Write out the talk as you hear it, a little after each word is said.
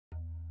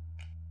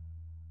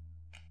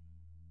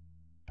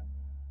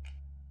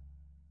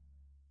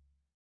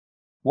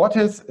What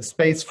is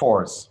Space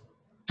Force?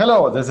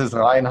 Hello, this is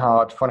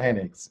Reinhard von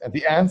Hennigs, and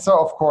the answer,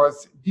 of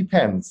course,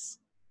 depends.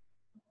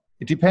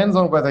 It depends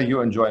on whether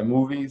you enjoy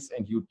movies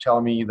and you tell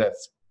me that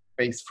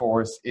Space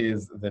Force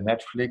is the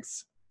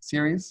Netflix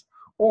series,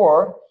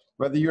 or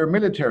whether you're a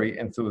military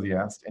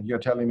enthusiast and you're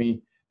telling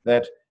me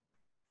that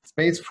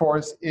Space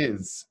Force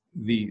is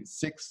the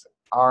sixth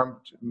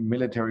armed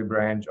military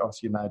branch of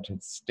the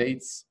United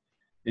States.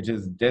 It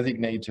is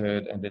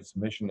designated and its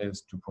mission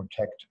is to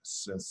protect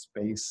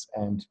space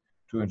and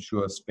to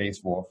ensure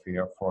space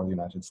warfare for the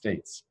United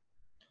States.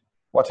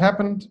 What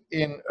happened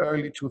in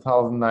early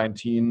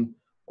 2019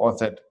 was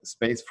that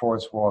Space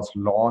Force was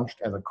launched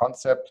as a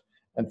concept,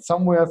 and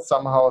somewhere,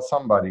 somehow,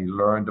 somebody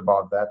learned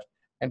about that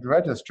and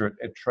registered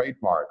a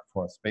trademark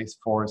for Space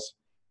Force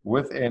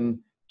within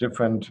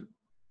different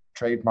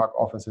trademark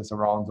offices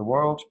around the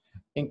world,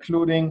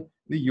 including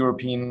the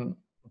European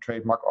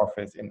Trademark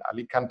Office in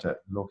Alicante,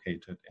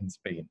 located in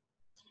Spain.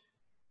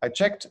 I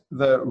checked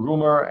the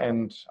rumor,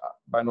 and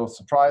by no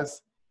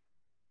surprise,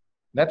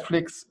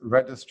 Netflix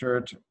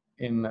registered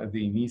in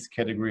the niche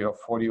category of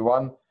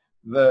 41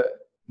 the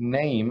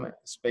name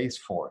Space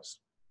Force.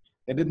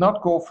 They did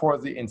not go for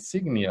the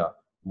insignia.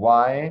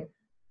 Why?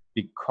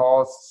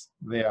 Because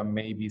there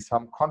may be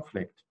some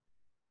conflict.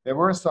 There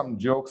were some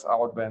jokes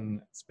out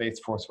when Space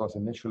Force was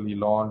initially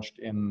launched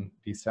in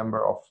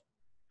December of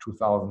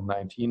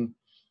 2019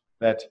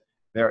 that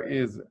there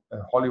is a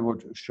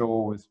Hollywood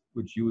show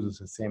which uses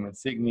the same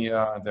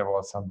insignia, and there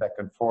was some back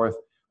and forth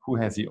who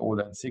has the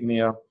older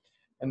insignia.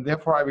 And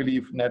therefore, I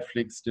believe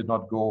Netflix did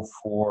not go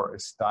for a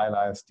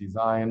stylized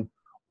design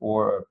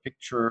or a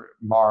picture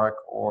mark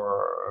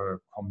or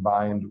a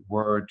combined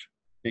word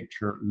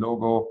picture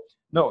logo.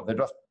 No, they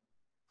just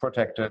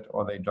protected,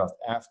 or they just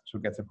asked to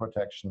get the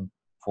protection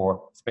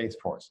for Space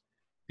Force.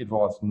 It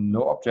was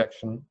no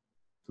objection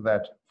to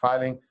that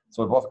filing,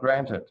 so it was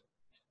granted.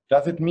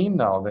 Does it mean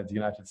now that the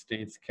United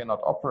States cannot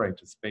operate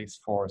a Space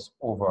Force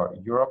over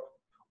Europe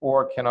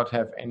or cannot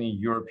have any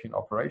European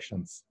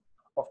operations?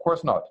 Of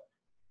course not,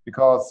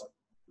 because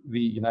the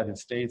United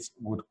States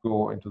would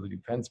go into the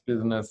defense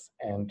business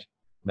and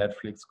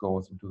Netflix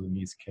goes into the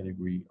niche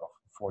category of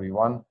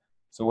 41.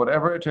 So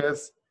whatever it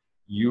is,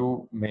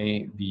 you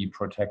may be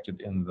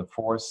protected in the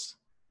force,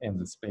 in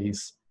the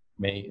space,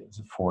 may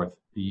the fourth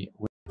be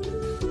with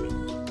you.